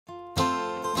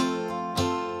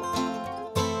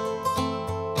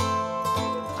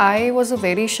I was a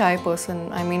very shy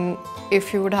person. I mean,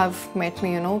 if you would have met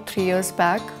me, 3 years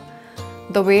back,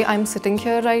 the way I'm sitting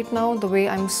here right now, the way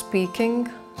I'm speaking,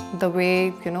 the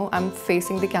way, I'm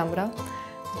facing the camera,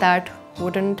 that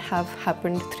wouldn't have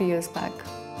happened 3 years back.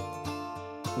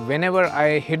 Whenever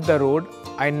I hit the road,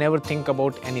 I never think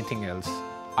about anything else.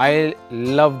 I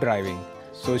love driving.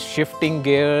 So shifting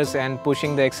gears and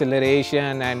pushing the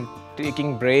acceleration and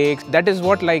taking brakes, that is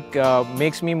what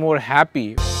makes me more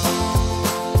happy.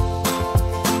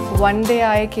 One day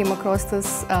I came across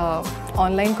this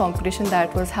online competition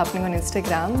that was happening on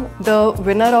Instagram. The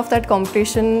winner of that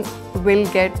competition will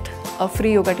get a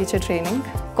free yoga teacher training.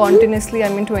 Continuously,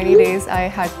 20 days, I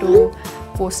had to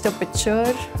post a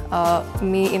picture,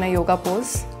 me in a yoga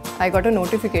pose. I got a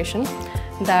notification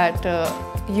that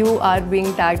you are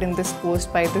being tagged in this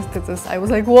post by this. I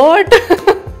was like, what?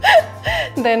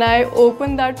 Then I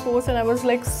opened that post and I was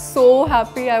like so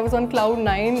happy. I was on cloud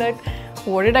 9 that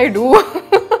what did I do?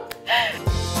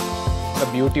 The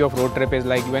beauty of road trip is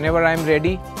whenever I'm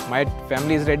ready, my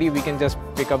family is ready, we can just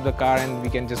pick up the car and we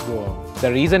can just go out.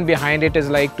 The reason behind it is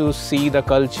to see the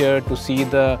culture, to see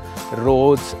the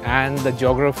roads and the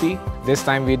geography. This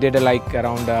time we did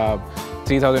around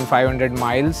 3,500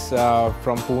 miles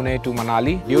from Pune to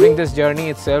Manali. During this journey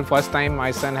itself, first time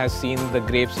my son has seen the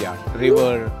grapes yard,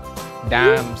 river,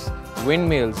 dams,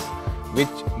 windmills, which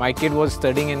my kid was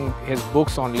studying in his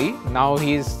books only. Now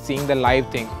he is seeing the live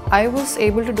thing. I was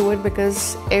able to do it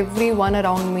because everyone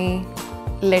around me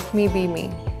let me be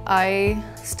me. I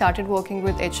started working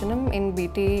with H&M in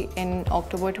BT in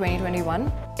October 2021.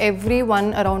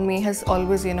 Everyone around me has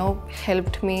always,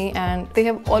 helped me, and they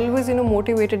have always,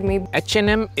 motivated me.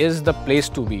 H&M is the place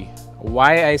to be.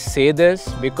 Why I say this?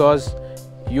 Because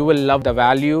you will love the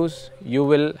values, you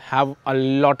will have a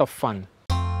lot of fun.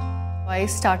 I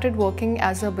started working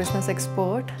as a business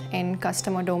expert in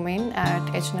customer domain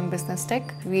at H&M Business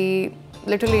Tech. We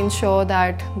literally ensure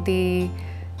that the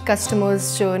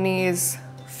customer's journey is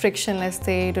frictionless.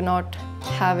 They do not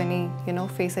have any,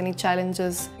 face any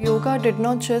challenges. Yoga did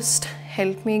not just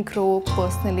help me grow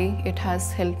personally, it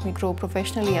has helped me grow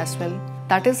professionally as well.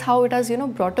 That is how it has,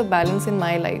 brought a balance in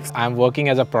my life. I'm working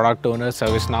as a product owner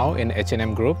ServiceNow in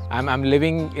H&M Group. I'm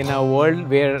living in a world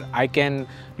where I can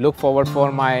look forward for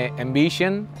my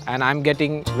ambition, and I'm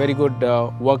getting very good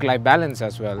work-life balance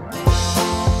as well.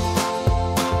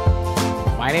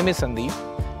 My name is Sandeep.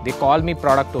 They call me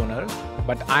product owner,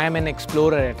 but I am an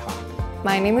explorer at heart.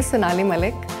 My name is Sonali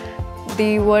Malik.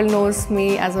 The world knows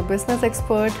me as a business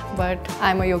expert, but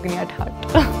I'm a yogini at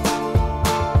heart.